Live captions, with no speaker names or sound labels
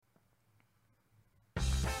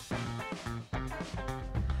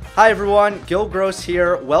Hi everyone, Gil Gross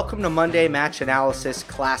here. Welcome to Monday Match Analysis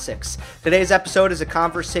Classics. Today's episode is a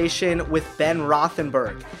conversation with Ben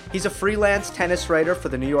Rothenberg. He's a freelance tennis writer for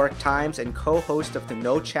the New York Times and co-host of the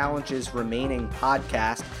No Challenges Remaining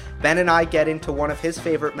podcast. Ben and I get into one of his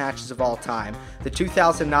favorite matches of all time, the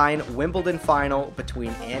 2009 Wimbledon final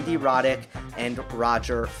between Andy Roddick and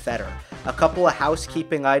Roger Federer. A couple of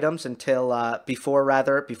housekeeping items before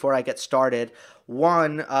I get started.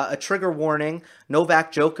 One, a trigger warning.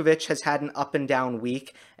 Novak Djokovic has had an up and down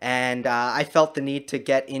week, and I felt the need to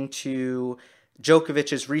get into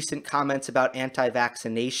Djokovic's recent comments about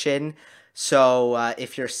anti-vaccination. So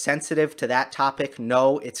if you're sensitive to that topic,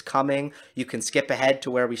 know it's coming. You can skip ahead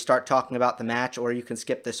to where we start talking about the match, or you can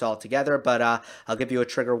skip this altogether, but I'll give you a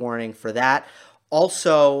trigger warning for that.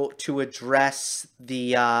 Also, to address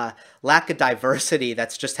the lack of diversity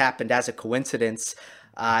that's just happened as a coincidence,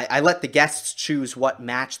 I let the guests choose what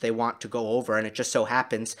match they want to go over, and it just so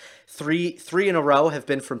happens three in a row have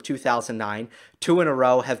been from 2009, 2 in a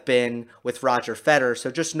row have been with Roger Federer.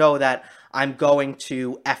 So just know that I'm going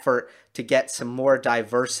to effort to get some more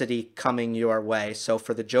diversity coming your way. So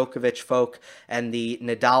for the Djokovic folk and the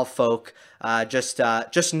Nadal folk,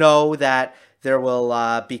 just know that there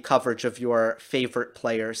will be coverage of your favorite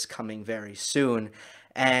players coming very soon.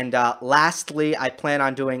 And lastly, I plan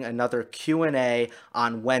on doing another Q&A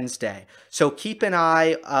on Wednesday. So keep an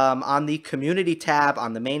eye on the community tab,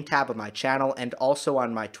 on the main tab of my channel, and also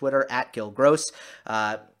on my Twitter @GilGross,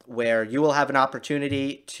 where you will have an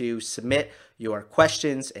opportunity to submit your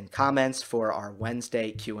questions and comments for our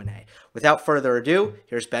Wednesday Q&A. Without further ado,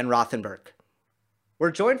 here's Ben Rothenberg.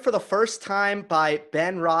 We're joined for the first time by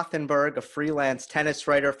Ben Rothenberg, a freelance tennis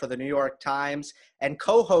writer for the New York Times and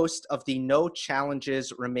co-host of the No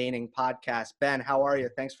Challenges Remaining podcast. Ben, how are you?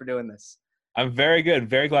 Thanks for doing this. I'm very good.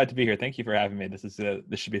 Very glad to be here. Thank you for having me. This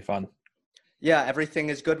should be fun. Yeah, everything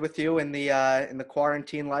is good with you in the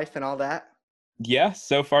quarantine life and all that? Yeah,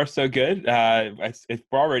 so far so good.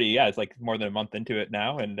 It's like more than a month into it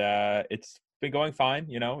now, and it's been going fine.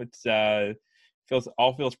 You know,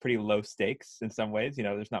 feels pretty low stakes in some ways. You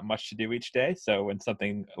know, there's not much to do each day. So when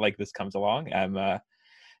something like this comes along, I'm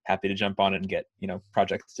happy to jump on it and get,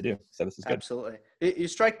 projects to do. So this is good. Absolutely. You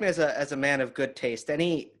strike me as a man of good taste.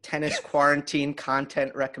 Any tennis quarantine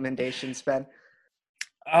content recommendations, Ben?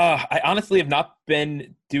 I honestly have not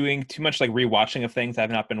been doing too much like rewatching of things.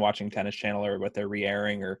 I've not been watching Tennis Channel or what they're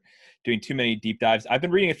re-airing or doing too many deep dives. I've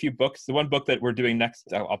been reading a few books. The one book that we're doing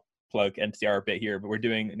next, I'll plug NCR a bit here, but we're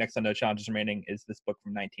doing next on No Challenges Remaining is this book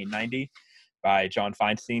from 1990 by John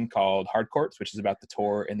Feinstein called Hard Courts, which is about the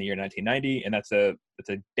tour in the year 1990. And it's a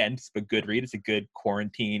dense but good read. It's a good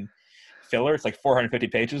quarantine filler. It's like 450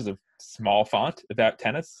 pages of small font about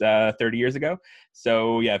tennis 30 years ago.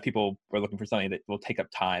 So yeah, people were looking for something that will take up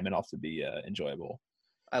time and also be enjoyable.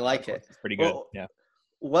 I like it. It's pretty good. Well, yeah.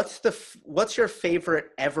 What's your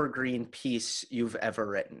favorite evergreen piece you've ever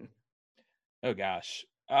written? Oh gosh.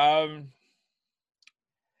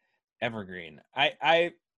 Evergreen.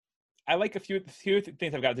 I like a few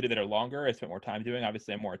things I've got to do that are longer. I spent more time doing.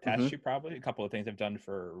 Obviously, I'm more attached to probably. A couple of things I've done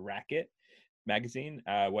for Racket magazine,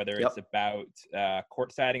 whether it's about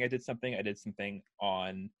courtsiding. I did something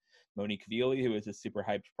on Monique Vealy, who is a super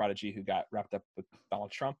hyped prodigy who got wrapped up with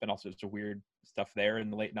Donald Trump, and also just weird stuff there in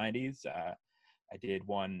the late 90s. I did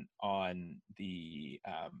one on the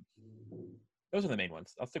those are the main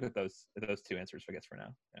ones. I'll stick with those two answers, I guess, for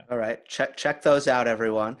now. Yeah. All right. Check those out,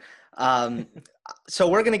 everyone. So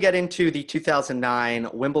we're going to get into the 2009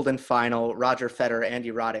 Wimbledon final, Roger Federer,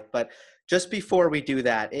 Andy Roddick. But just before we do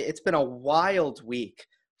that, it's been a wild week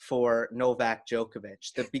for Novak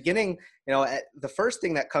Djokovic. The beginning, the first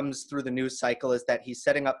thing that comes through the news cycle is that he's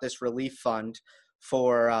setting up this relief fund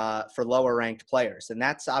for lower ranked players. And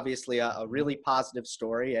that's obviously a really positive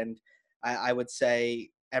story. And I would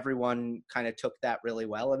say everyone kind of took that really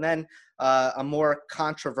well. And then a more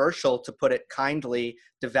controversial, to put it kindly,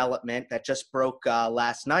 development that just broke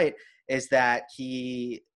last night is that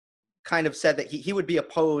he kind of said that he would be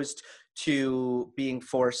opposed to being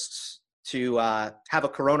forced to have a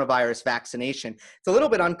coronavirus vaccination. It's a little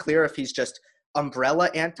bit unclear if he's just umbrella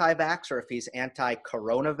anti-vax or if he's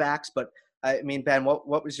anti-coronavax. But I mean, Ben,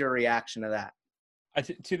 what was your reaction to that?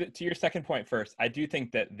 To your second point first, I do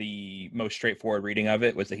think that the most straightforward reading of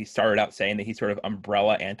it was that he started out saying that he's sort of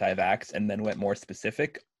umbrella anti-vax and then went more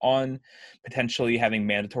specific on potentially having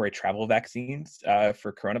mandatory travel vaccines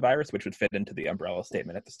for coronavirus, which would fit into the umbrella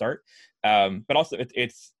statement at the start. But also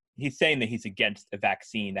he's saying that he's against a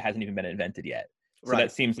vaccine that hasn't even been invented yet. So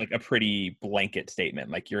that seems like a pretty blanket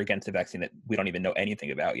statement. Like, you're against a vaccine that we don't even know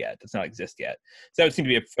anything about yet. Does not exist yet. So that would seem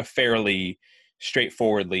to be a fairly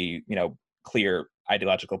straightforwardly, clear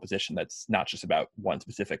ideological position that's not just about one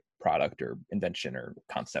specific product or invention or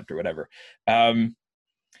concept or whatever.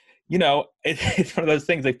 It's one of those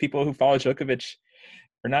things, like, people who follow Djokovic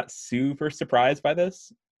are not super surprised by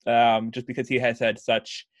this, just because he has had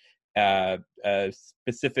such a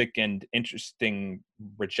specific and interesting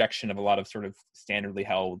rejection of a lot of sort of standardly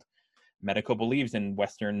held medical beliefs in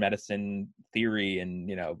Western medicine theory and,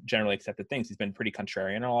 generally accepted things. He's been pretty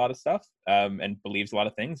contrarian on a lot of stuff, and believes a lot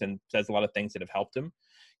of things and says a lot of things that have helped him,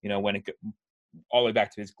 when it all the way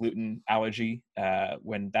back to his gluten allergy,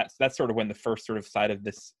 when that's sort of when the first sort of side of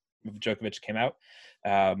this of Djokovic came out.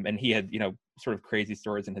 And he had, sort of crazy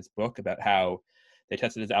stories in his book about how they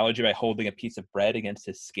tested his allergy by holding a piece of bread against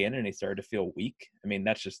his skin and he started to feel weak. I mean,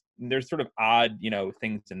 that's just, there's sort of odd,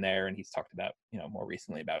 things in there. And he's talked about, more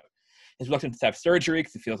recently about his reluctance to have surgery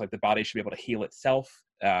because he feels like the body should be able to heal itself,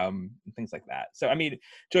 and things like that. So, I mean,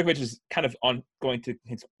 Djokovic is kind of going to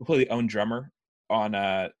his completely own drummer on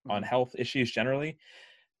health issues generally.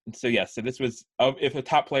 And so, so this was, if a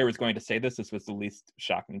top player was going to say this was the least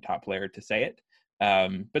shocking top player to say it.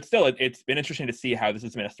 But still, it's been interesting to see how this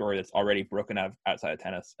has been a story that's already broken out outside of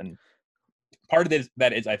tennis. And part of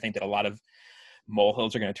that is, I think, that a lot of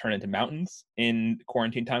molehills are going to turn into mountains in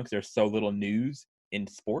quarantine time because there's so little news in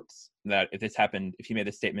sports, that if he made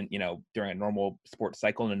this statement, during a normal sports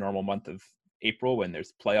cycle in a normal month of April when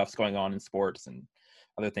there's playoffs going on in sports and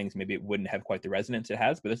other things, maybe it wouldn't have quite the resonance it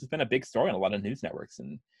has. But this has been a big story on a lot of news networks.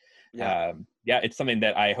 And it's something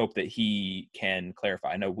that I hope that he can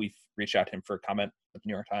clarify. I know we've reached out to him for a comment with the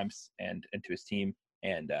New York Times and to his team,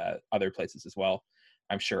 and other places as well,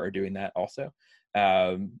 I'm sure, are doing that also.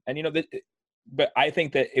 But I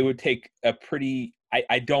think that it would take a pretty,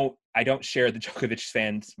 I don't share the Djokovic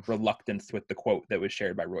fans' reluctance with the quote that was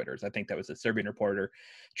shared by Reuters. I think that was a Serbian reporter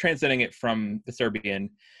translating it from the Serbian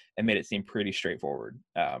and made it seem pretty straightforward.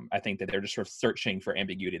 I think that they're just sort of searching for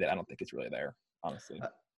ambiguity that I don't think is really there, honestly.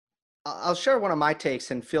 I'll share one of my takes,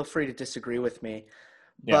 and feel free to disagree with me.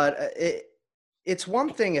 Yeah. But it's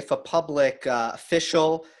one thing if a public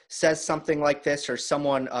official says something like this, or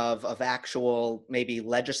someone of actual maybe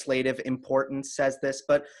legislative importance says this.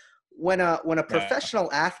 But when a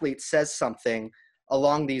professional athlete says something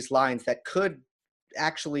along these lines that could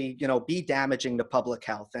actually, be damaging to public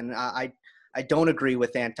health, and I don't agree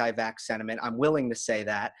with anti-vax sentiment, I'm willing to say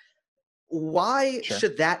that. Why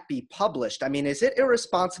should that be published? I mean, is it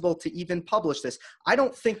irresponsible to even publish this? I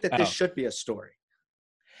don't think that this should be a story.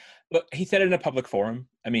 Look, he said it in a public forum.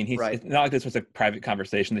 I mean, it's not like this was a private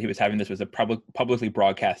conversation that he was having. This was a publicly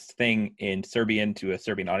broadcast thing in Serbian to a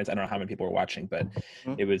Serbian audience. I don't know how many people were watching, but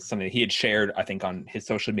it was something that he had shared, I think, on his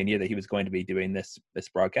social media, that he was going to be doing this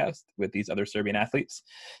broadcast with these other Serbian athletes.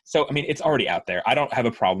 So, I mean, it's already out there. I don't have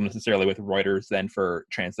a problem necessarily with Reuters then for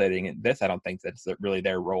translating this. I don't think that's really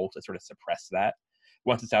their role to sort of suppress that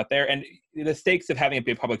once it's out there. And the stakes of having it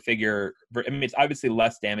be a public figure, I mean, it's obviously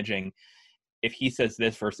less damaging if he says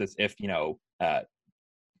this versus if,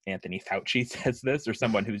 Anthony Fauci says this, or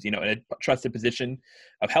someone who's, in a trusted position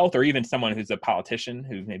of health, or even someone who's a politician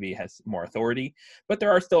who maybe has more authority. But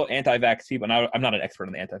there are still anti-vax people. And I'm not an expert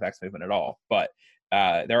on the anti-vax movement at all, but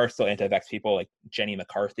there are still anti-vax people, like Jenny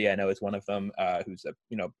McCarthy, I know, is one of them, who's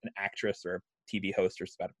an actress or a TV host or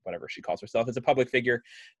whatever she calls herself, as a public figure.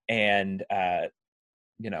 And,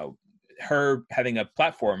 her having a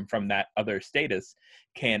platform from that other status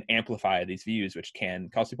can amplify these views, which can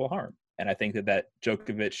cause people harm. And I think that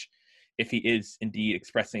Djokovic, if he is indeed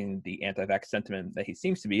expressing the anti-vax sentiment that he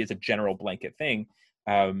seems to be, is a general blanket thing.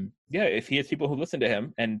 If he has people who listen to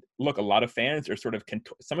him, and look, a lot of fans are sort of,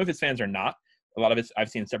 some of his fans are not. A lot of his, I've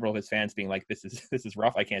seen several of his fans being like, this is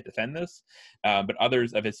rough, I can't defend this. But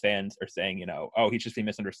others of his fans are saying, he's just being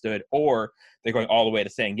misunderstood. Or they're going all the way to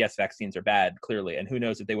saying, yes, vaccines are bad, clearly. And who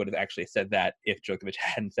knows if they would have actually said that if Djokovic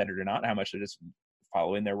hadn't said it or not, how much they're just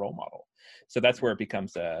following their role model. So that's where it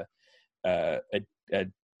becomes a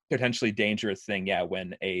potentially dangerous thing,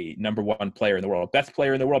 when a number one player in the world, best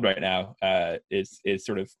player in the world right now, is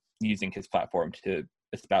sort of using his platform to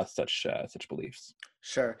espouse such beliefs.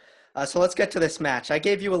 Sure. So let's get to this match. I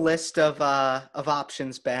gave you a list of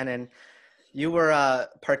options, Ben, and you were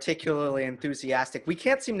particularly enthusiastic. We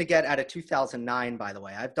can't seem to get out of 2009, by the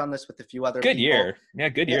way. I've done this with a few other good people. Year. Yeah,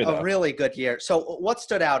 good year, though. A really good year. So what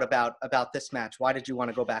stood out about this match? Why did you want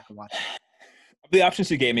to go back and watch it? The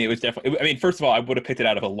options you gave me, it was definitely, I mean, first of all, I would have picked it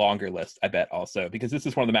out of a longer list, I bet, also, because this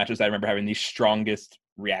is one of the matches I remember having the strongest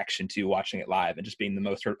reaction to watching it live and just being the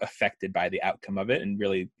most sort of affected by the outcome of it, and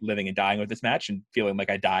really living and dying with this match and feeling like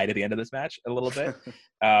I died at the end of this match a little bit,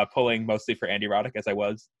 pulling mostly for Andy Roddick as I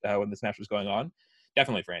was when this match was going on.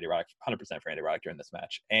 definitely for Andy Roddick, 100% for Andy Roddick during this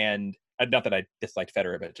match. And not that I disliked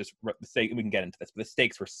Federer, but just the stake. We can get into this, but the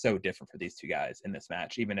stakes were so different for these two guys in this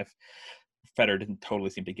match, even if Federer didn't totally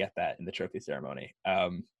seem to get that in the trophy ceremony.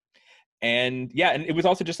 And it was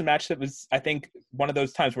also just a match that was, I think, one of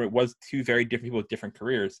those times where it was two very different people with different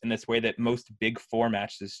careers in this way that most Big Four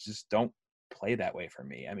matches just don't play that way for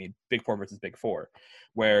me. I mean, Big Four versus Big Four,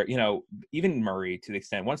 where, even Murray, to the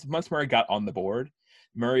extent, once Murray got on the board,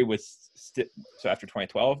 Murray was so after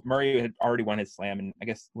 2012, Murray had already won his slam, and I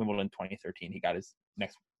guess Wimbledon 2013, he got his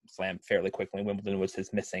next slam fairly quickly. Wimbledon was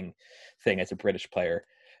his missing thing as a British player.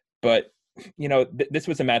 But this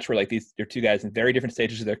was a match where, like, these are two guys in very different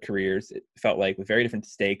stages of their careers. It felt like with very different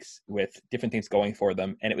stakes, with different things going for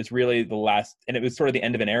them. And it was really it was sort of the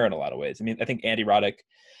end of an era in a lot of ways. I mean, I think Andy Roddick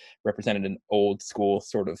represented an old school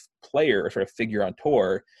sort of player or sort of figure on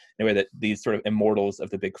tour in a way that these sort of immortals of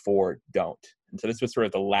the Big Four don't. And so this was sort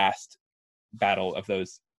of the last battle of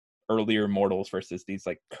those earlier immortals versus these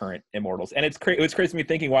like current immortals. And it was crazy to me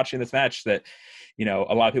thinking, watching this match, that a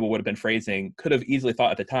lot of people would have been could have easily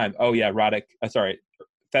thought at the time, oh yeah,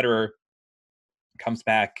 Federer comes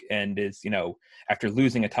back and is, after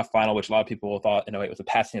losing a tough final, which a lot of people thought it was a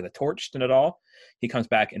passing of the torch in it all, he comes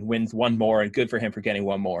back and wins one more, and good for him for getting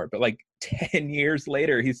one more. But like 10 years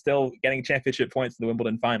later, he's still getting championship points in the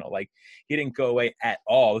Wimbledon final. Like, he didn't go away at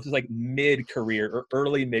all. This is like mid-career or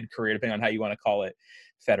early mid-career, depending on how you want to call it,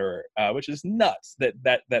 Federer, which is nuts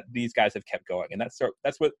that these guys have kept going. And that's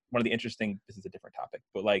what one of the interesting, this is a different topic,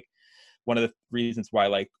 but like one of the reasons why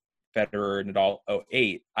like Federer and Nadal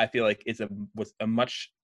 08, I feel like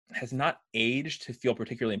has not aged to feel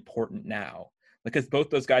particularly important now, because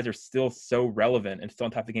both those guys are still so relevant and still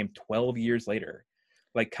on top of the game 12 years later.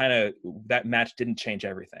 Like, kind of, that match didn't change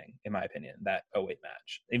everything, in my opinion, that 08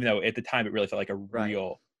 match, even though at the time it really felt like a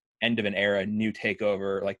real end of an era, new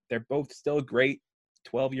takeover. Like, they're both still great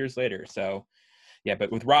 12 years later. So yeah,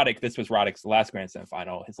 but with Roddick, this was Roddick's last Grand Slam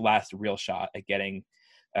final, his last real shot at getting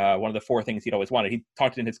one of the four things he'd always wanted. He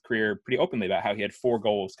talked in his career pretty openly about how he had four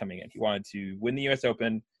goals coming in. He wanted to win the US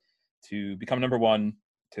Open, to become number one,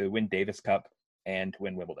 to win Davis Cup, and to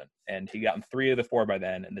win Wimbledon. And he gotten three of the four by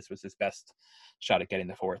then, and this was his best shot at getting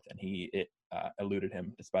the fourth, and it eluded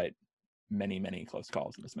him despite many, many close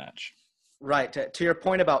calls in this match. Right. To your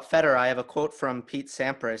point about Federer, I have a quote from Pete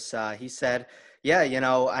Sampras. He said, yeah,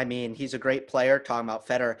 he's a great player, talking about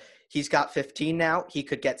Federer. He's got 15 now. He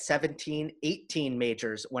could get 17, 18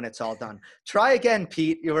 majors when it's all done. Try again,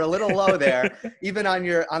 Pete. You were a little low there, even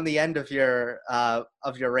on the end of your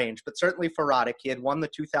range. But certainly for Roddick, he had won the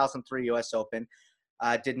 2003 U.S. Open.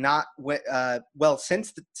 Did not win.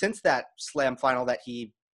 Since that Slam final that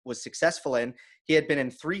he was successful in, he had been in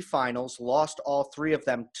three finals, lost all three of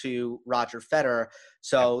them to Roger Federer.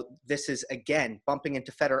 So this is, again, bumping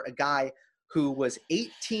into Federer, a guy who was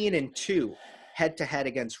 18-2 head-to-head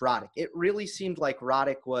against Roddick. It really seemed like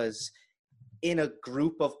Roddick was in a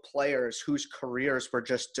group of players whose careers were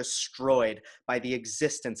just destroyed by the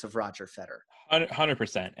existence of Roger Federer.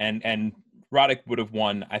 100%. And Roddick would have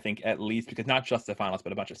won, I think, at least, because not just the finals,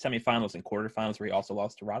 but a bunch of semifinals and quarterfinals where he also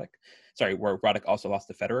lost to Roddick. Where Roddick also lost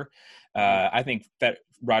to Federer. I think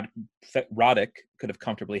Roddick could have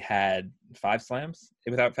comfortably had 5 slams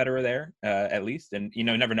without Federer there, at least. And, you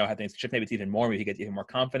never know how things shift. Maybe it's even more. Maybe he gets even more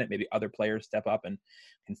confident. Maybe other players step up and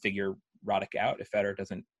can figure Roddick out if Federer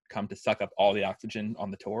doesn't come to suck up all the oxygen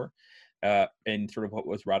on the tour in sort of what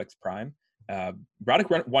was Roddick's prime.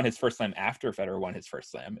 Roddick won his first slam after Federer won his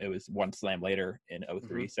first slam. It was one slam later in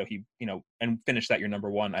 03. So he, and finished that year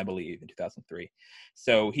number one, I believe, in 2003.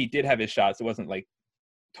 So he did have his shots. It wasn't like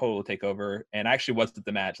total takeover. And I actually was at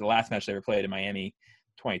the last match they ever played in Miami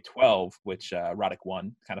 2012, which Roddick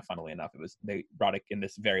won, kind of funnily enough. It was Roddick in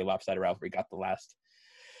this very lopsided rivalry got the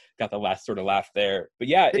last sort of laugh there. But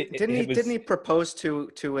yeah, didn't he propose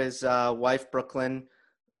to his wife Brooklyn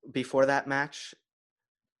before that match?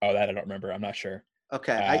 Oh, that I don't remember. I'm not sure.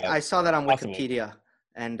 Okay, I saw that on possible. Wikipedia.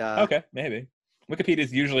 And okay, maybe. Wikipedia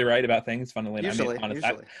is usually right about things, funnily enough. Usually.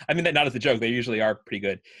 I mean that not as a joke. They usually are pretty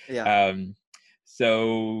good. Yeah.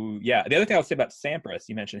 So, yeah. The other thing I'll say about Sampras,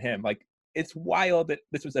 you mentioned him. Like, it's wild that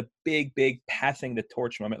this was a big, big passing the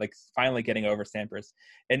torch moment, like finally getting over Sampras.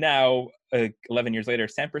 And now, 11 years later,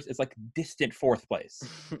 Sampras is like distant fourth place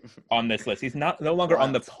on this list. He's no longer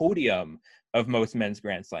on the podium of most men's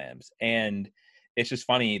Grand Slams. And it's just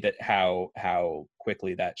funny that how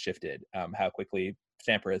quickly that shifted, how quickly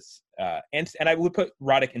Sampras and I would put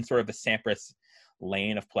Roddick in sort of the Sampras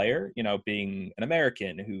lane of player, being an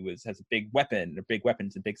American who has a big weapon or big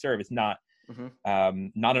weapons and big serve, is not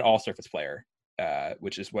not an all surface player,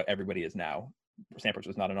 which is what everybody is now. Sampras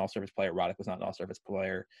was not an all surface player. Roddick was not an all surface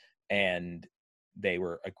player, and they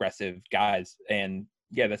were aggressive guys. And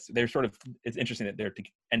yeah, they're sort of, it's interesting that they're at the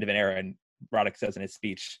end of an era, and Roddick says in his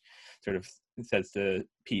speech, sort of says to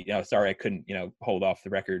Pete, sorry, I couldn't, hold off the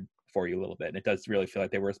record for you a little bit. And it does really feel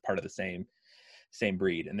like they were part of the same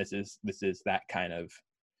breed. And this is that kind of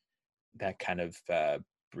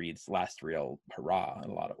breed's last real hurrah in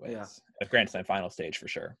a lot of ways. Yeah. A Grand Slam final stage for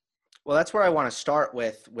sure. Well, that's where I want to start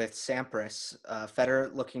with Sampras.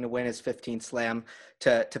 Federer looking to win his 15th slam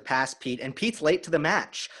to pass Pete, and Pete's late to the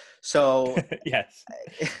match. So yes,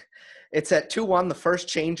 it's at 2-1, the first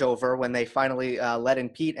changeover when they finally let in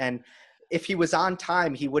Pete. And if he was on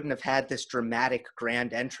time, he wouldn't have had this dramatic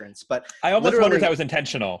grand entrance. But I almost wondered if that was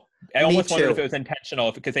intentional. I almost wondered if it was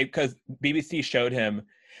intentional because BBC showed him.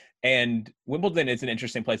 And Wimbledon is an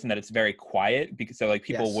interesting place in that it's very quiet, because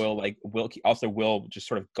people will just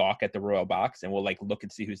sort of gawk at the royal box and will look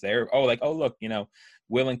and see who's there. Oh, look,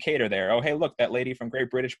 Will and Kate are there. Oh, hey, look, that lady from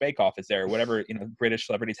Great British Bake Off is there. Whatever, British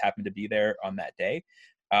celebrities happen to be there on that day.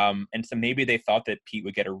 And so maybe they thought that Pete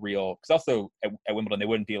would get a real, because also at Wimbledon, they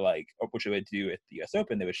wouldn't be which they would do at the US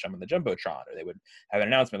Open, they would show him on the Jumbotron, or they would have an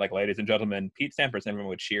announcement ladies and gentlemen, Pete Sampras, and everyone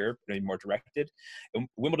would cheer, more directed. In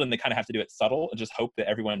Wimbledon, they kind of have to do it subtle and just hope that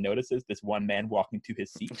everyone notices this one man walking to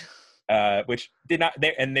his seat. Which did not,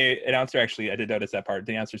 and the announcer actually, I did notice that part.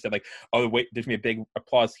 The announcer said oh wait, there's gonna be a big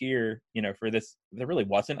applause here, for this. There really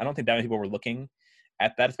wasn't. I don't think that many people were looking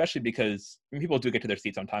at that, especially because people do get to their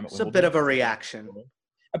seats on time at Wimbledon. It's a bit of a reaction.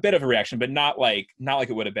 A bit of a reaction, but not like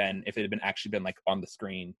it would have been if it had been actually been on the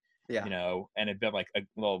screen, yeah. And it'd been a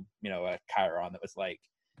little, a chyron that was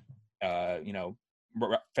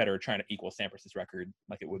Federer trying to equal Sampras's record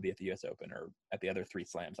like it would be at the US Open or at the other 3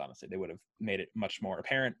 slams. Honestly, they would have made it much more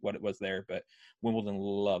apparent what it was there, but Wimbledon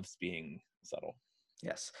loves being subtle.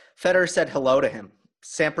 Yes. Federer said hello to him.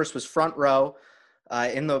 Sampras was front row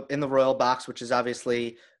in the royal box, which is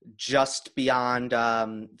obviously just beyond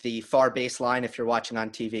the far baseline if you're watching on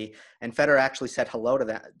TV. And Federer actually said hello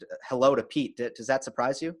to Pete. Does that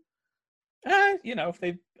surprise you? If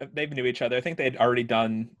they knew each other. I think they'd already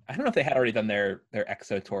done. I don't know if they had already done their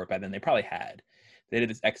EXO tour by then. They probably had. They did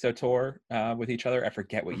this EXO tour with each other. I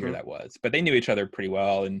forget what year that was, but they knew each other pretty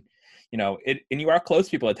well. And and you are close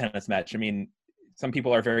people at a tennis match. I mean, some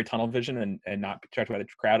people are very tunnel vision and not attracted by the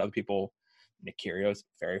crowd. Other people, Nick Kyrgios,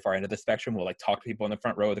 very far into the spectrum, will talk to people in the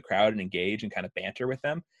front row of the crowd and engage and kind of banter with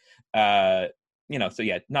them. So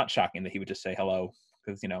yeah, not shocking that he would just say hello,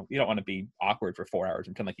 because you don't want to be awkward for 4 hours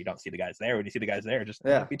and pretend like you don't see the guys there. When you see the guys there, just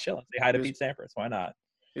be chilling, say hi to Pete Sampras. Why not?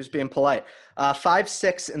 He was being polite.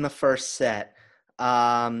 5-6 in the first set.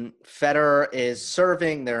 Federer is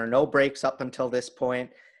serving. There are no breaks up until this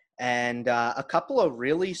point. And a couple of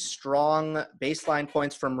really strong baseline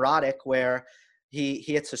points from Roddick where he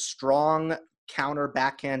hits a strong counter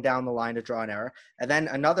backhand down the line to draw an error, and then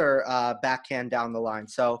another backhand down the line.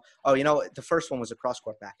 So, the first one was a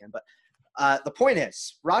cross-court backhand. But the point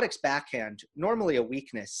is, Roddick's backhand, normally a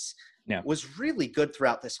weakness, was really good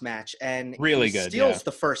throughout this match, and really he good, steals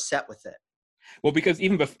the first set with it. Well, because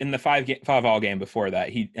even in the 5-all game before that,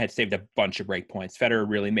 he had saved a bunch of break points. Federer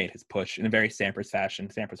really made his push in a very Sampras fashion.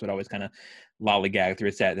 Sampras would always kind of lollygag through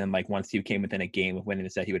a set, and then once he came within a game of winning the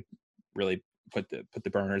set, he would really put the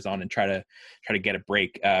burners on and try to get a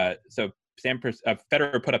break. So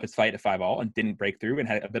Federer put up his fight at 5-all and didn't break through, and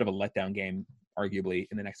had a bit of a letdown game, arguably,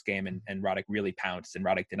 in the next game, and Roddick really pounced, and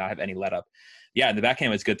Roddick did not have any let up. Yeah, and the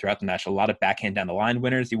backhand was good throughout the match. A lot of backhand down the line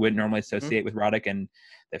winners you wouldn't normally associate with Roddick, and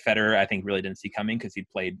that Federer, I think, really didn't see coming, because he'd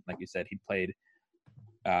played, like you said,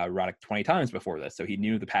 Roddick 20 times before this, so he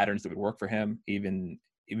knew the patterns that would work for him, even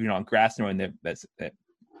on grass, knowing that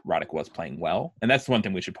Roddick was playing well. And that's one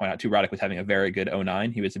thing we should point out too. Roddick was having a very good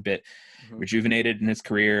 09. He was a bit rejuvenated in his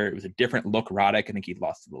career. It was a different look Roddick. I think he'd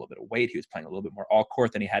lost a little bit of weight. He was playing a little bit more all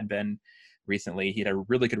court than he had been recently. He had a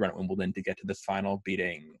really good run at Wimbledon to get to this final,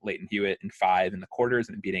 beating Leighton Hewitt in 5 in the quarters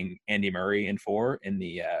and beating Andy Murray in 4 in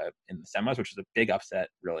the semis, which was a big upset,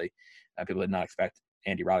 really. People did not expect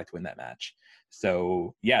Andy Roddick to win that match.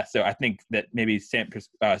 So I think that maybe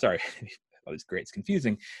that was great. It's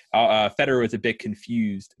confusing. Federer was a bit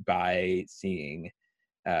confused by seeing,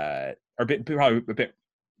 probably a bit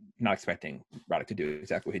not expecting Roddick to do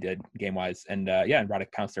exactly what he did game-wise. And and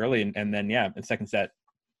Roddick pounced early, and then in second set,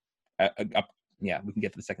 we can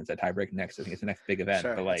get to the second set tiebreak next. I think it's the next big event.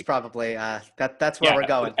 Sure, but it's probably that's where we're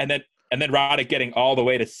going. And then Roddick getting all the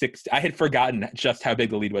way to 6. I had forgotten just how big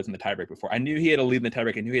the lead was in the tiebreak before. I knew he had a lead in the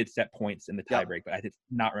tiebreak. I knew he had set points in the tiebreak, but I did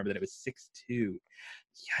not remember that it was 6-2.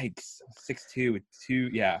 Yikes. 6-2 with 2.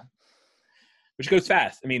 Yeah. Which goes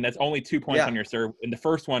fast. I mean, that's only 2 points on your serve. In the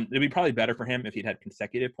first one, it'd be probably better for him if he'd had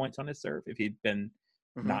consecutive points on his serve. If he'd been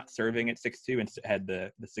not serving at 6-2 and had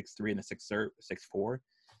the 6-3 and the 6-4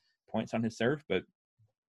 points on his serve. But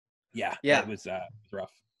yeah, it was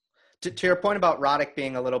rough. To your point about Roddick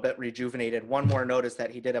being a little bit rejuvenated, one more note is that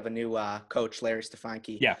he did have a new coach, Larry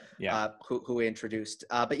Stefanski, who we introduced.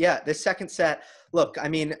 But yeah, this second set, look, I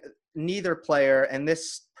mean, neither player, and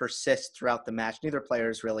this persists throughout the match, neither player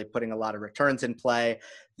is really putting a lot of returns in play.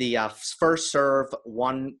 The first serve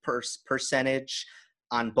percentage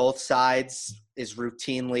on both sides is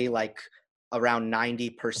routinely like around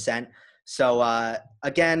 90%. So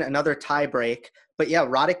again, another tie break. But yeah,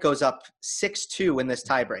 Roddick goes up 6-2 in this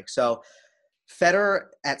tiebreak. So Federer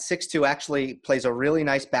at 6-2 actually plays a really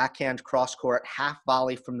nice backhand cross-court half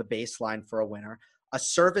volley from the baseline for a winner. A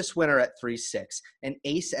service winner at 3-6, an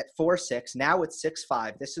ace at 4-6. Now it's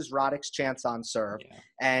 6-5. This is Roddick's chance on serve,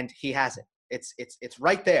 and he has it. It's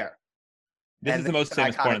right there. This is the most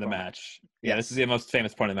famous point of the match. Yeah, this is the most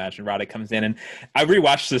famous point of the match. And Roddick comes in, and I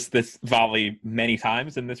rewatched this volley many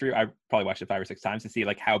times in this. I probably watched it 5 or 6 times to see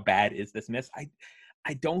like how bad is this miss.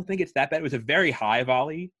 I don't think it's that bad. It was a very high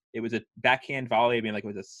volley. It was a backhand volley. I mean, like it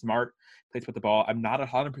was a smart place with the ball. I'm not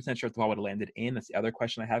 100% sure if the ball would have landed in. That's the other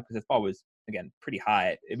question I have because this ball was, again, pretty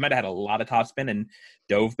high. It might have had a lot of topspin and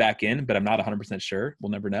dove back in, but I'm not 100% sure.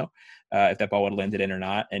 We'll never know if that ball would have landed in or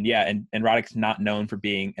not. And yeah, and Roddick's not known for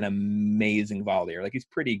being an amazing volleyer. Like he's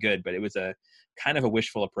pretty good, but it was a kind of a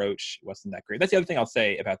wishful approach. It wasn't that great. That's the other thing I'll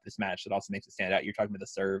say about this match that also makes it stand out. You're talking about the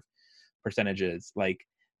serve percentages. Like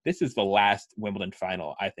this is the last Wimbledon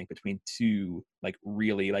final, I think, between two like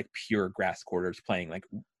really like pure grass courters playing like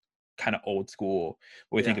kind of old school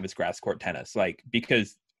what we think of as grass court tennis. Like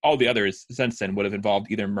because all the others since then would have involved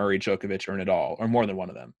either Murray, Djokovic, or Nadal, or more than one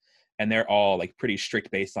of them. And they're all like pretty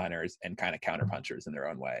strict baseliners and kind of counterpunchers in their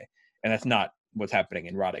own way. And that's not what's happening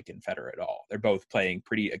in Roddick and Federer at all. They're both playing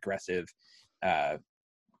pretty aggressive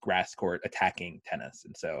grass court attacking tennis.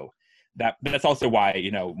 And so that's also why,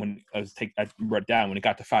 you know, when I wrote down when it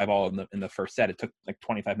got to 5-all in the first set, it took like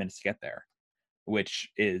 25 minutes to get there, which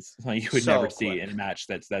is something you would never see in a match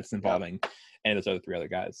that's involving any of those other 3 other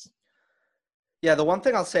guys. Yeah, the one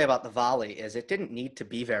thing I'll say about the volley is it didn't need to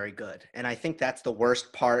be very good. And I think that's the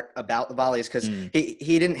worst part about the volley is because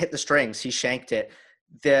he didn't hit the strings. He shanked it.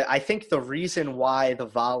 I think the reason why the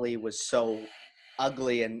volley was so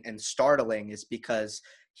ugly and startling is because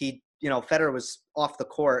Federer was off the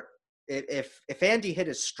court. If Andy hit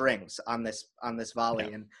his strings on this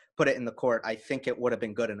volley and put it in the court, I think it would have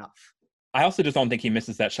been good enough. I also just don't think he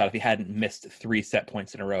misses that shot if he hadn't missed 3 set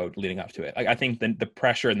points in a row leading up to it. I think the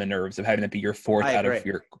pressure and the nerves of having that be your fourth out of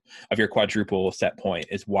your quadruple set point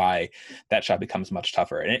is why that shot becomes much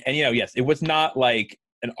tougher. And yes, it was not like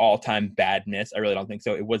an all-time bad miss. I really don't think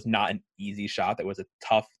so. It was not an easy shot. That was a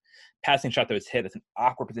tough passing shot that was hit. It's an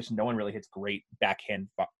awkward position. No one really hits great backhand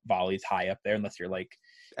volleys high up there unless you're like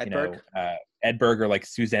Edberg or like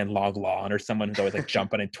Suzanne Lenglen or someone who's always like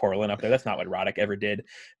jumping and twirling up there. That's not what Roddick ever did.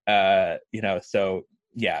 So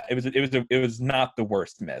yeah, it was not the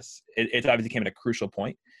worst miss. It obviously came at a crucial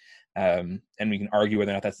point. And we can argue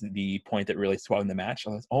whether or not that's the point that really swung the match.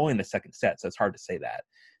 Well, it's only in the second set, so it's hard to say that.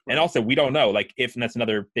 Right. And also, we don't know, like, and that's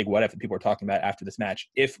another big what if that people are talking about after this match,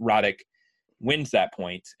 if Roddick wins that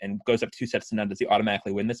point and goes up 2-0, does he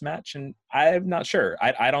automatically win this match? And I'm not sure.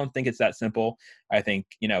 I don't think it's that simple. I think,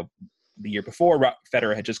 the year before,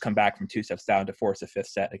 Federer had just come back from 2 sets down to force a 5th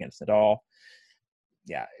set against Nadal.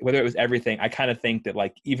 Yeah, whether it was everything, I kind of think that,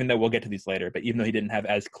 like, even though we'll get to these later, but even though he didn't have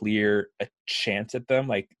as clear a chance at them,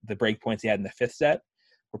 like the break points he had in the 5th set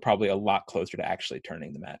were probably a lot closer to actually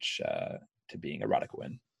turning the match to being a Roddick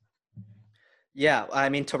win. Yeah, I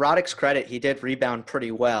mean, to Roddick's credit, he did rebound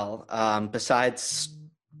pretty well. Besides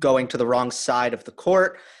going to the wrong side of the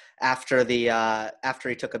court after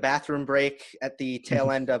he took a bathroom break at the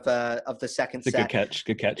tail end of the second set.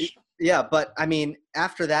 Good catch. Yeah, but I mean,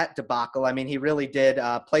 after that debacle, I mean, he really did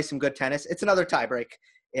play some good tennis. It's another tiebreak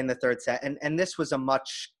in the 3rd set, and this was a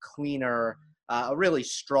much cleaner, a really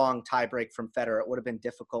strong tiebreak from Federer. It would have been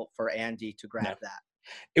difficult for Andy to grab that.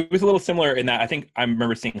 It was a little similar in that I think I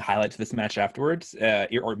remember seeing highlights of this match afterwards,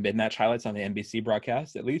 or mid-match highlights on the NBC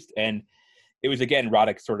broadcast at least. And it was, again,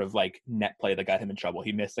 Roddick's sort of like net play that got him in trouble.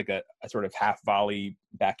 He missed like a sort of half volley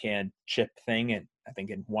backhand chip thing. And I think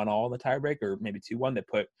in 1-all in the tiebreak, or maybe 2-1, that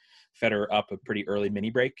put Federer up a pretty early mini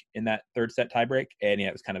break in that 3rd set tiebreak. And yeah,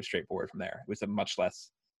 it was kind of straightforward from there. It was a much less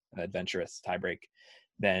adventurous tiebreak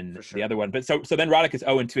than the other one. But so then Roddick is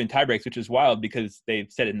 0-2 in tiebreaks, which is wild because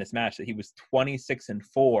they've said in this match that he was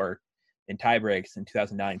 26-4 in tiebreaks in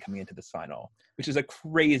 2009 coming into this final, which is a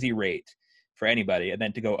crazy rate for anybody. And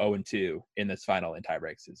then to go 0-2 in this final in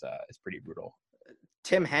tiebreaks is pretty brutal.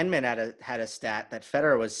 Tim Henman had a stat that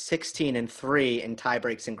Federer was 16-3 in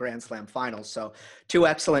tiebreaks in Grand Slam finals. So two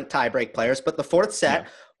excellent tiebreak players. But the fourth Yeah. set,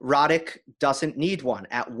 Roddick doesn't need one.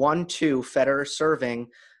 At 1-2, Federer serving.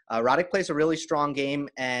 Roddick plays a really strong game.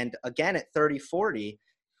 And again, at 30-40,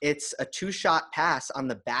 it's a two-shot pass on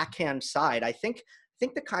the backhand side. I think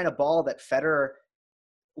the kind of ball that Federer,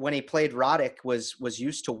 when he played Roddick, was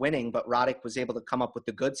used to winning, but Roddick was able to come up with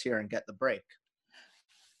the goods here and get the break.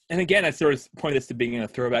 And again, I sort of pointed this to being a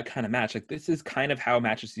throwback kind of match. Like, this is kind of how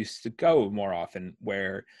matches used to go more often,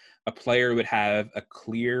 where a player would have a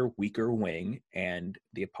clear, weaker wing, and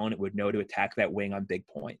the opponent would know to attack that wing on big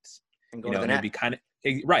points. And go You to know, the and it net. would be kind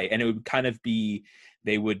of right, and it would kind of be,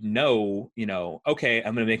 they would know, you know, okay,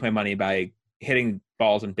 I'm going to make my money by hitting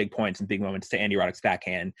balls in big points and big moments to Andy Roddick's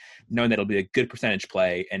backhand, knowing that it'll be a good percentage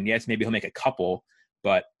play. And yes, maybe he'll make a couple,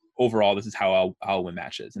 but overall, this is how I'll win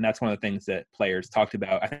matches. And that's one of the things that players talked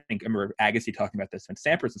about. I think I remember Agassi talking about this when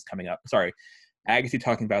Sampras was coming up. Sorry, Agassi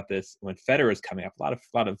talking about this when Federer was coming up. A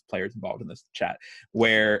lot of players involved in this chat,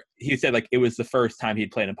 where he said like it was the first time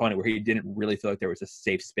he'd played an opponent where he didn't really feel like there was a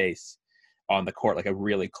safe space on the court, like a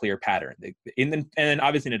really clear pattern. And then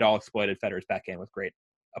obviously Nadal exploited Federer's backhand with great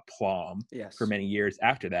aplomb for many years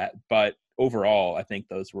after that. But overall, I think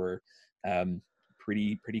those were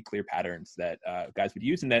pretty clear patterns that guys would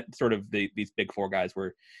use, and that sort of these big four guys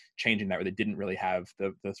were changing that, where they didn't really have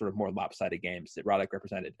the sort of more lopsided games that Roddick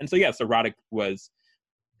represented. And so so Roddick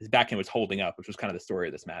his backhand was holding up, which was kind of the story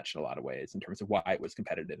of this match in a lot of ways, in terms of why it was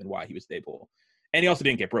competitive and why he was able. And he also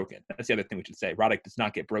didn't get broken. That's the other thing we should say. Roddick does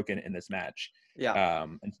not get broken in this match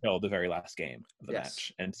until the very last game of the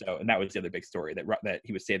match. And that was the other big story, that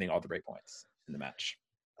he was saving all the break points in the match.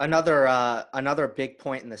 Another big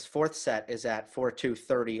point in this fourth set is at 4-2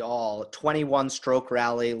 30 all, 21 stroke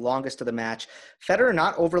rally, longest of the match. Federer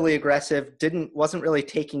not overly aggressive, wasn't really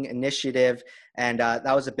taking initiative, and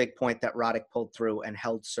that was a big point that Roddick pulled through and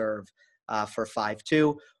held serve for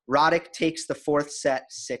 5-2. Roddick takes the fourth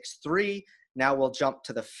set 6-3. Now we'll jump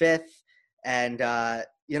to the fifth, and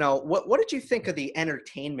what did you think of the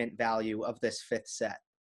entertainment value of this fifth set?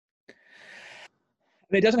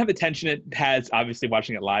 It doesn't have the tension it has, obviously,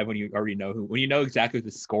 watching it live when you already know when you know exactly what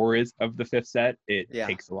the score is of the fifth set. It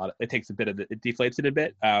takes a bit of it deflates it a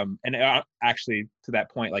bit. Actually, to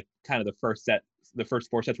that point, like kind of the first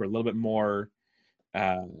four sets were a little bit more,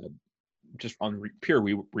 just on pure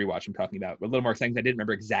rewatch. I'm talking about a little more things. I didn't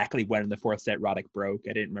remember exactly when in the fourth set Roddick broke.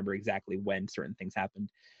 I didn't remember exactly when certain things happened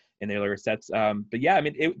in the earlier sets. But yeah, I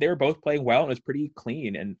mean, they were both playing well, and it was pretty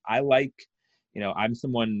clean. And I like, I'm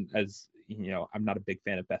someone, as I'm not a big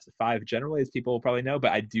fan of best of five generally, as people probably know,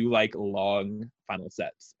 but I do like long final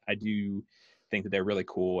sets. I do think that they're really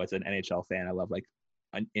cool. As an NHL fan, I love like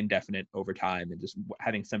an indefinite overtime and just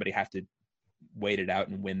having somebody have to wait it out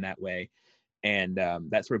and win that way. And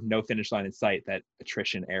that sort of no finish line in sight, that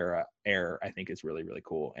attrition error, I think is really, really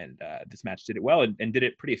cool. And this match did it well and did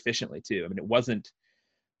it pretty efficiently too. I mean, it wasn't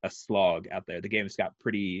a slog out there. The games got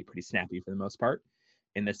pretty snappy for the most part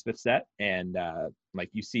in this fifth set. And like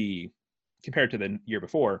you see, compared to the year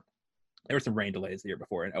before, there were some rain delays the year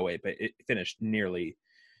before in 08, but it finished nearly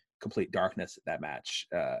complete darkness that match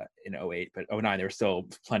in 08. But 09, there was still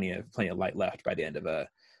plenty of light left by the end of a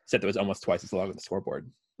set that was almost twice as long on the scoreboard.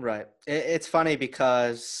 Right. It's funny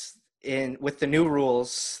because with the new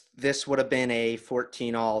rules, this would have been a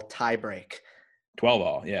 14-all tiebreak.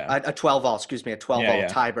 12-all, yeah. A 12-all, excuse me, a 12-all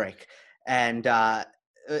tiebreak. And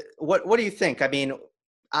what do you think? I mean,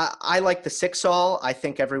 I like the 6-all. I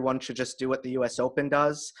think everyone should just do what the U.S. Open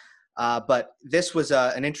does. But this was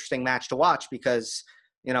an interesting match to watch because,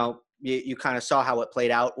 you kind of saw how it played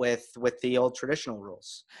out with the old traditional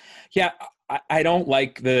rules. Yeah, I don't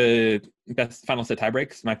like the best final set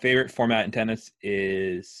tiebreaks. My favorite format in tennis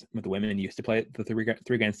is what the women used to play, the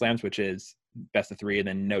three Grand Slams, which is best of three and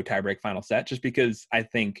then no tiebreak final set, just because I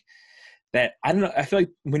think that, I don't know, I feel like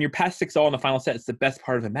when you're past 6-all in the final set, it's the best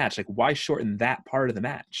part of the match. Like, why shorten that part of the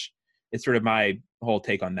match? It's sort of my whole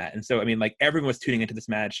take on that. And so, I mean, like, everyone was tuning into this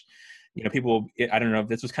match. People, I don't know if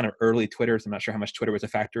this was kind of early Twitter, so I'm not sure how much Twitter was a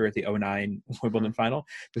factor at the 09 Wimbledon final.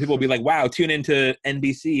 But people will be like, wow, tune into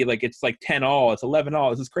NBC. Like, it's like 10-all, it's 11-all.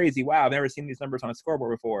 This is crazy. Wow, I've never seen these numbers on a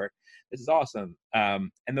scoreboard before. This is awesome.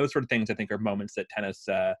 And those sort of things, I think, are moments that tennis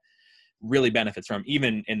really benefits from.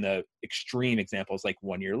 Even in the extreme examples, like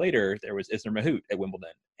 1 year later, there was Isner Mahut at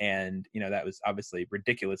Wimbledon. And, that was obviously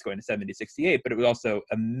ridiculous going to 70-68, but it was also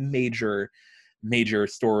a major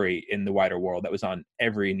story in the wider world that was on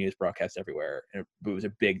every news broadcast everywhere. And it was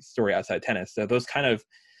a big story outside tennis. So those kind of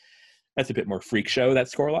that's a bit more freak show, that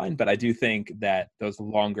scoreline. But I do think that those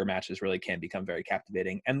longer matches really can become very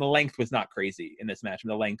captivating. And the length was not crazy in this match.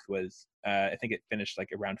 And the length was, I think it finished like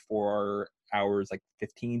around 4 hours, like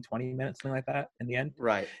 15, 20 minutes, something like that in the end.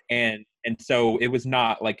 Right. And so it was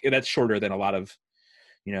not like, that's shorter than a lot of,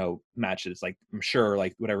 matches. Like I'm sure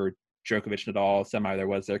like whatever Djokovic Nadal semi there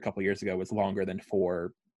was there a couple years ago was longer than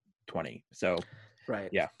 4:20. So, right.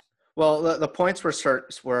 Yeah. Well, the points were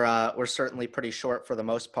certainly pretty short for the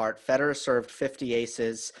most part. Federer served 50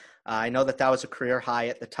 aces. I know that was a career high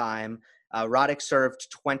at the time. Roddick served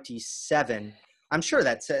 27. I'm sure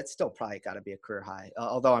it's still probably got to be a career high,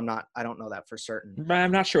 although I don't know that for certain. But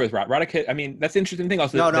I'm not sure with Roddick. I mean, that's the interesting thing.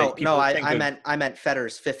 Also, no. I meant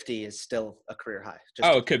Federer's 50 is still a career high.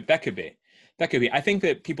 That could be. I think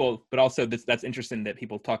that people, but also that's interesting that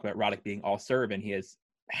people talk about Roddick being all serve, and he has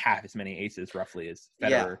half as many aces roughly as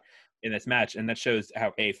Federer in this match, and that shows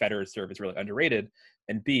how A, Federer's serve is really underrated,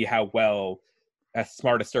 and B, how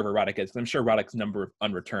smart a server Roddick is. I'm sure Roddick's number of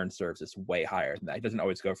unreturned serves is way higher than that. He doesn't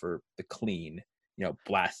always go for the clean,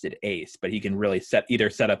 blasted ace, but he can really set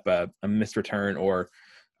up a missed return or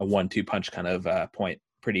a 1-2 punch kind of point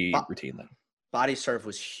pretty routinely. Body serve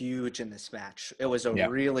was huge in this match. It was a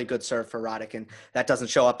really good serve for Roddick, and that doesn't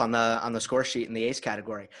show up on the score sheet in the ace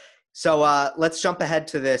category. So let's jump ahead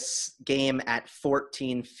to this game at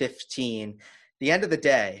 14-15. The end of the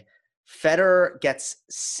day, Federer gets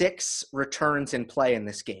 6 returns in play in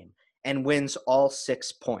this game and wins all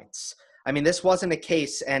 6 points. I mean, this wasn't a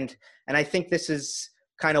case, and I think this is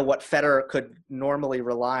kind of what Federer could normally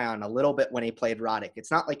rely on a little bit when he played Roddick.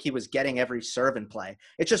 It's not like he was getting every serve in play.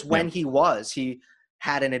 It's just when he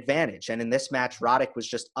had an advantage. And in this match, Roddick was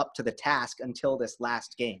just up to the task until this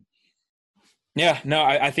last game. Yeah, no,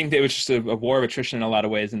 I think that it was just a war of attrition in a lot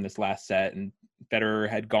of ways in this last set. And Federer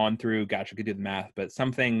had gone through, gosh, I could do the math, but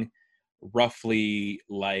something roughly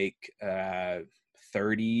like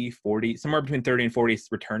 30, 40, somewhere between 30 and 40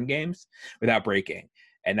 return games without breaking.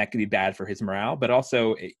 And that could be bad for his morale. But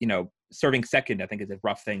also, serving second, I think, is a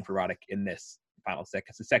rough thing for Roddick in this final set.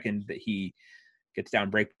 It's the second that he gets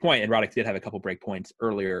down break point, and Roddick did have a couple break points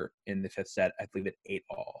earlier in the 5th set. I believe at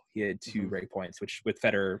 8-all. He had 2 break points, which with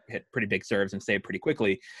Federer hit pretty big serves and saved pretty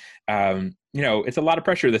quickly. It's a lot of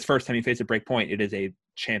pressure. This first time he faced a break point, it is a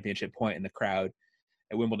championship point, and the crowd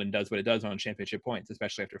at Wimbledon does what it does on championship points,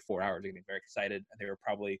 especially after 4 hours. They're getting very excited, and they were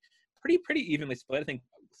probably pretty evenly split. I think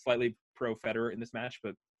slightly pro Federer in this match,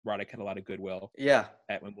 but Roddick had a lot of goodwill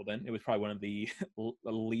at Wimbledon. It was probably one of the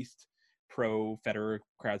least pro Federer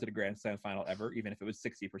crowds at a Grand Slam final ever, even if it was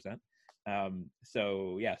 60%.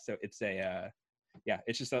 So it's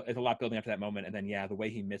it's just it's a lot building up to that moment. And then, the way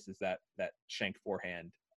he misses that shanked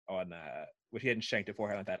forehand on, which he hadn't shanked a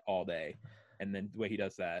forehand like that all day. And then the way he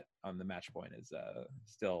does that on the match point is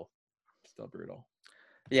still brutal.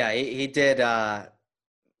 Yeah, he did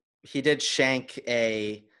shank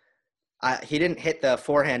he didn't hit the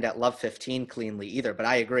forehand at love 15 cleanly either, but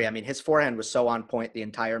I agree. I mean, his forehand was so on point the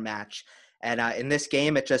entire match. And in this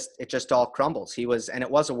game, it just all crumbles. It was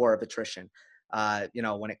a war of attrition.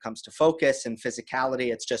 When it comes to focus and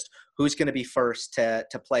physicality, it's just who's going to be first to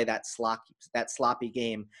play that sloppy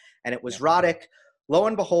game. And it was Roddick. Lo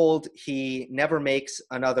and behold, he never makes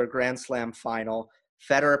another Grand Slam final.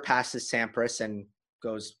 Federer passes Sampras and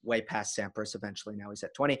goes way past Sampras eventually. Now he's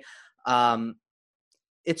at 20.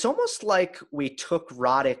 It's almost like we took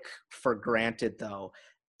Roddick for granted, though,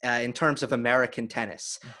 in terms of American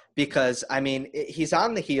tennis, because I mean he's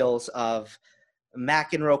on the heels of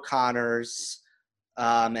McEnroe, Connors,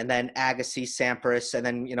 and then Agassi, Sampras, and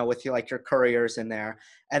then with your Couriers in there,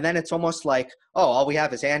 and then it's almost like all we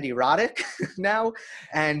have is Andy Roddick now.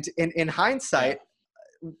 And in hindsight,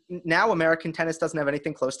 now American tennis doesn't have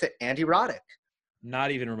anything close to Andy Roddick.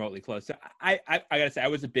 Not even remotely close. So I gotta say, I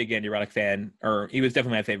was a big Andy Roddick fan, or he was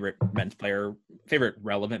definitely my favorite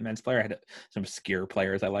relevant men's player. I had some obscure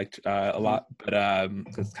players I liked a lot, but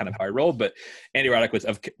that's kind of how I rolled. But Andy Roddick was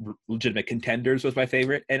of legitimate contenders was my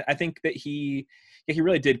favorite, and I think that he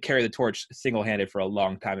really did carry the torch single-handed for a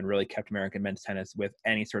long time and really kept American men's tennis with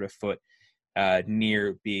any sort of foot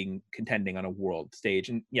near being contending on a world stage.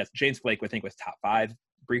 And yes, James Blake I think was top 5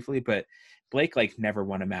 briefly, but Blake never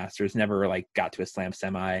won a Masters, never got to a Slam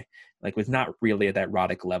semi, was not really at that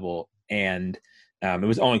Roddick level, and it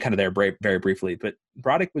was only kind of there very briefly. But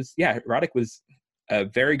Roddick was a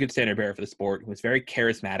very good standard bearer for the sport. He was very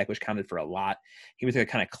charismatic, which counted for a lot. He was a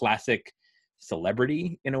kind of classic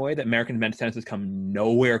celebrity in a way that American men's tennis has come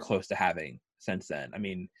nowhere close to having since then. I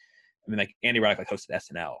mean, Andy Roddick hosted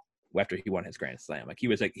SNL after he won his Grand Slam. He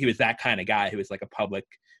was that kind of guy who was a public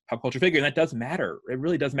pop culture figure, and that does matter. It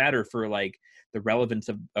really does matter for the relevance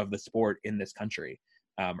of the sport in this country.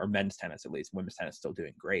 or men's tennis at least. Women's tennis still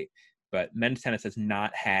doing great, but men's tennis has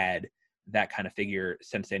not had that kind of figure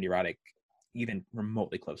since Andy Roddick, even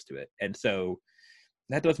remotely close to it. And so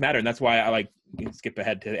that does matter. And that's why I like skip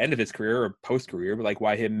ahead to the end of his career or post career, but like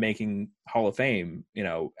why him making Hall of Fame,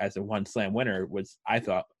 as a one slam winner was, I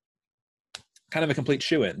thought, kind of a complete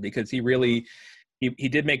shoo-in, because he really, he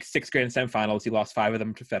did make 6 Grand Slam finals. He lost 5 of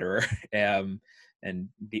them to Federer, and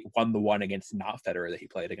won the one against not Federer that he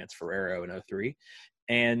played against Ferrero in 2003.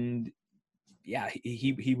 And yeah,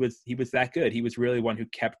 he was that good. He was really one who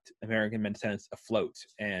kept American men's tennis afloat.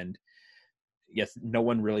 And yes, no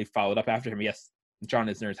one really followed up after him. Yes, John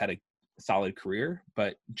Isner's had a solid career,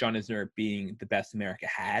 but John Isner being the best America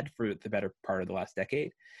had for the better part of the last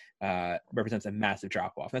decade represents a massive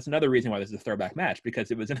drop-off. That's another reason why this is a throwback match,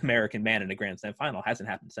 because it was an American man in a Grand Slam final. Hasn't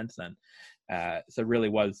happened since then. So it really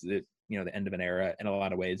was the end of an era in a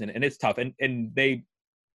lot of ways. And it's tough. And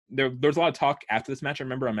there's a lot of talk after this match, I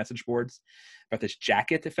remember, on message boards about this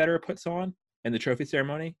jacket that Federer puts on in the trophy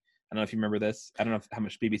ceremony. I don't know if you remember this. I don't know how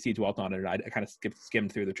much BBC dwelt on it. I kind of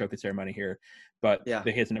skimmed through the trophy ceremony here, but yeah,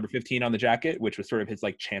 he has a number 15 on the jacket, which was sort of his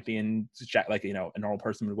like champion jacket, like a normal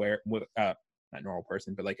person would wear. Not normal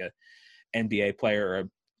person, but like a NBA player or a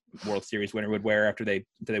World Series winner would wear after they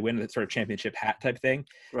win, that sort of championship hat type thing.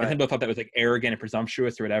 Right. And some people thought that was like arrogant and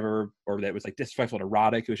presumptuous or whatever, or that it was like disrespectful to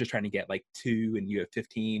Roddick, who was just trying to get like 2 and you have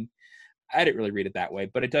 15. I didn't really read it that way,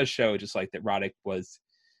 but it does show just like that Roddick was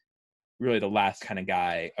really the last kind of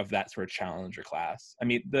guy of that sort of challenger class. I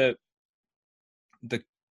mean, I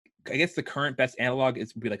guess the current best analog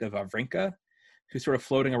would be like a Wawrinka, who's sort of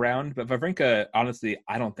floating around. But Wawrinka, honestly,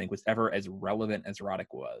 I don't think was ever as relevant as Roddick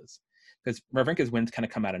was, because Wawrinka's wins kind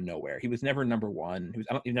of come out of nowhere. He was never number 1. He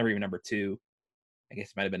was never even number 2. I guess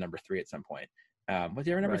he might have been number 3 at some point. Was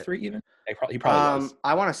he ever number 3 even? He probably was.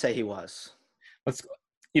 I want to say he was.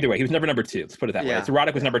 Either way, he was never number 2. Let's put it that way. So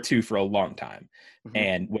Roddick was number 2 for a long time,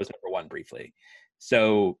 and was number 1 briefly.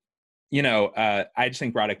 So, I just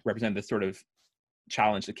think Roddick represented this sort of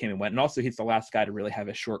challenge that came and went. And also, he's the last guy to really have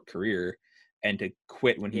a short career and to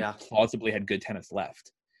quit when he plausibly had good tennis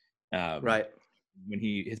left. Right. When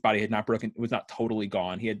his body had not broken, was not totally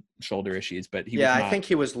gone. He had shoulder issues, but he was not. I think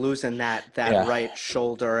he was losing that right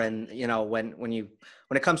shoulder. And, when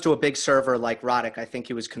it comes to a big server like Roddick, I think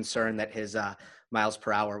he was concerned that his miles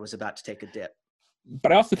per hour was about to take a dip.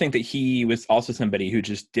 But I also think that he was also somebody who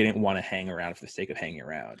just didn't want to hang around for the sake of hanging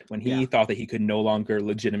around. When he thought that he could no longer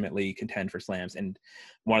legitimately contend for slams, and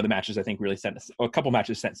one of the matches I think really a couple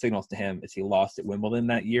matches sent signals to him, is he lost at Wimbledon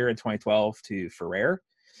that year in 2012 to Ferrer,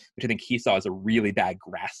 which I think he saw as a really bad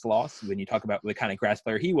grass loss. When you talk about the kind of grass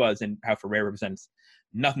player he was and how Ferrer represents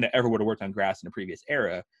nothing that ever would have worked on grass in a previous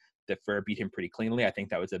era, that Ferrer beat him pretty cleanly. I think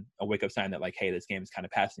that was a wake-up sign that, like, hey, this game is kind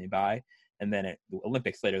of passing me by. And then at the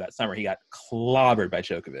Olympics later that summer, he got clobbered by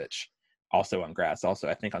Djokovic, also on grass, also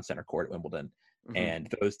I think on center court at Wimbledon.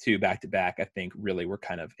 And those two back-to-back, I think, really were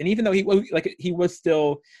kind of – and even though he was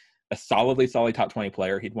still a solid top 20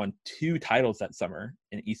 player, he'd won 2 titles that summer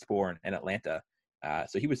in Eastbourne and Atlanta.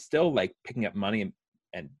 So he was still, like, picking up money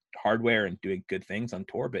and hardware and doing good things on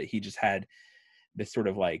tour, but he just had this sort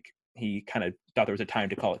of, like – he kind of thought there was a time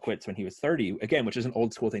to call it quits when he was 30, again, which is an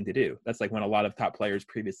old school thing to do. That's like when a lot of top players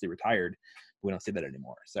previously retired. We don't see that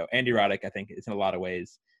anymore. So Andy Roddick, I think, is in a lot of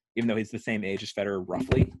ways, even though he's the same age as Federer,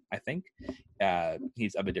 roughly, I think,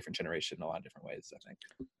 he's of a different generation in a lot of different ways, I think.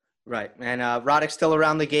 Right. And Roddick's still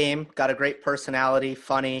around the game, got a great personality,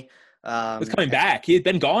 funny. He's coming back. He had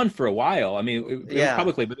been gone for a while. I mean,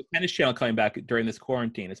 publicly, but the Tennis Channel coming back during this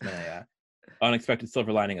quarantine has been a unexpected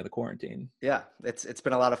silver lining of the quarantine. Yeah, it's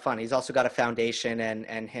been a lot of fun. He's also got a foundation,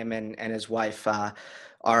 and him and his wife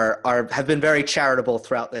have been very charitable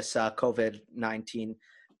throughout this COVID-19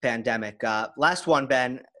 pandemic. Last one,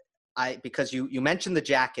 Ben, because you mentioned the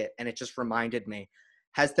jacket, and it just reminded me.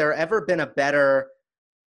 Has there ever been a better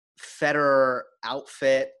Federer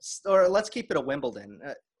outfit, or let's keep it a Wimbledon,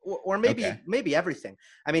 or maybe everything?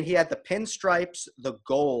 I mean, he had the pinstripes, the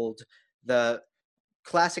gold, the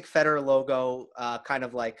classic Federer logo, kind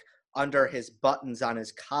of like under his buttons on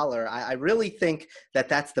his collar. I really think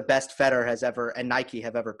that's the best Federer has ever, and Nike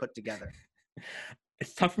have ever put together.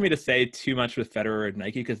 It's tough for me to say too much with Federer and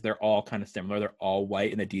Nike because they're all kind of similar. They're all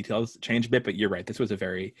white and the details change a bit, but you're right. This was a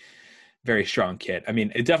very, very strong kit. I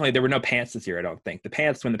mean, there were no pants this year, I don't think.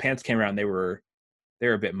 When the pants came around, they were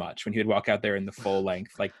a bit much. When he would walk out there in the full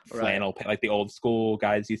length, like flannel, like the old school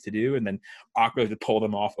guys used to do, and then awkwardly to pull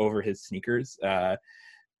them off over his sneakers. I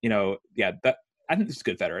think this is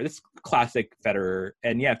good Federer. This is classic Federer.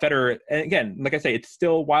 And Federer, and again, like I say, it's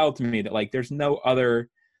still wild to me that like there's no other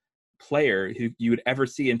player who you would ever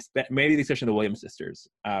see, maybe the exception of the Williams sisters,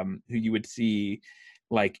 who you would see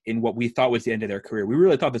like in what we thought was the end of their career. We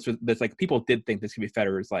really thought this like people did think this could be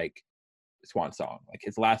Federer's like swan song, like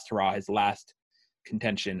his last hurrah, his last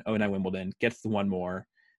contention. 09 Wimbledon, gets the one more,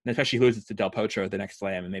 and especially loses to Del Potro at the next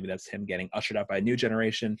slam, and maybe that's him getting ushered out by a new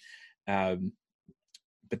generation.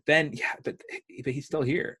 But then, but he's still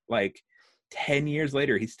here. Like 10 years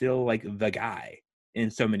later, he's still like the guy in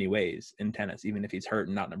so many ways in tennis. Even if he's hurt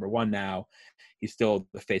and not number one now, he's still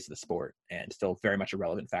the face of the sport and still very much a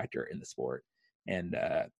relevant factor in the sport. And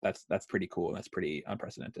that's pretty cool. That's pretty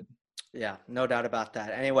unprecedented. Yeah, no doubt about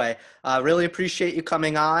that. Anyway, really appreciate you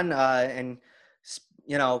coming on and,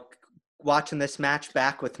 watching this match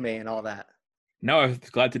back with me and all that. No, I was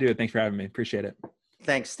glad to do it. Thanks for having me. Appreciate it.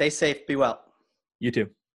 Thanks. Stay safe. Be well. You too.